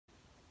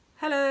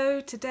Hello,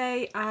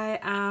 today I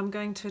am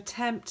going to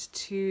attempt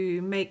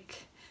to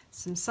make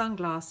some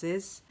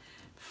sunglasses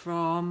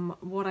from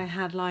what I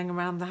had lying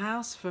around the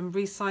house from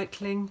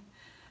recycling.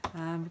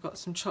 We've got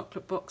some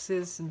chocolate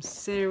boxes, some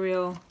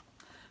cereal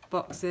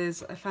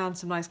boxes. I found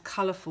some nice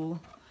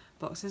colourful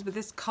boxes, but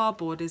this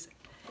cardboard is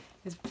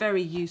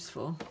very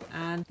useful.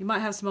 And you might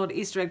have some old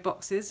Easter egg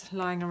boxes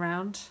lying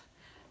around.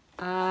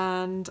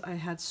 And I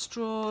had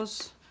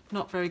straws,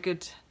 not very good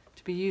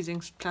to be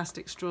using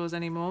plastic straws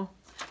anymore.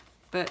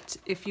 But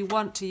if you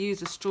want to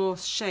use a straw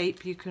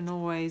shape, you can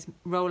always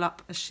roll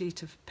up a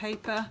sheet of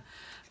paper.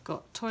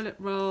 Got toilet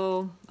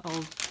roll,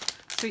 old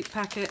sweet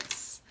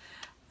packets,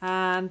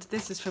 and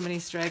this is from an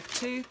Easter egg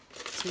too.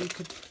 So you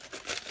could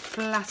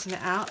flatten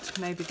it out.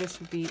 Maybe this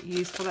would be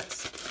useful.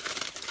 That's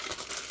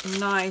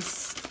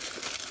nice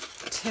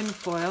tin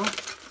foil.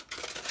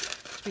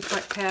 Be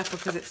quite careful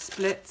because it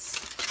splits.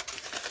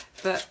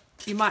 But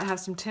you might have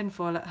some tin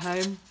foil at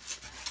home.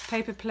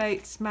 Paper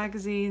plates,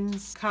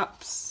 magazines,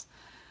 cups.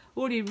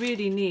 All you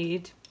really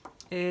need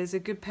is a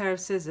good pair of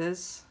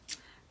scissors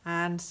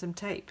and some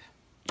tape,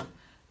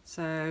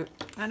 and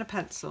a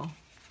pencil.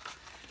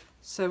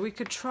 So we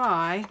could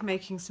try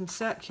making some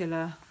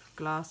circular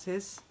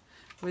glasses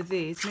with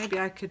these. Maybe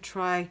I could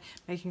try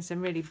making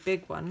some really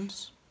big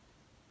ones.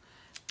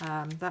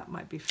 That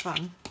might be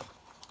fun.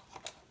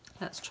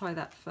 Let's try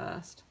that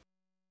first.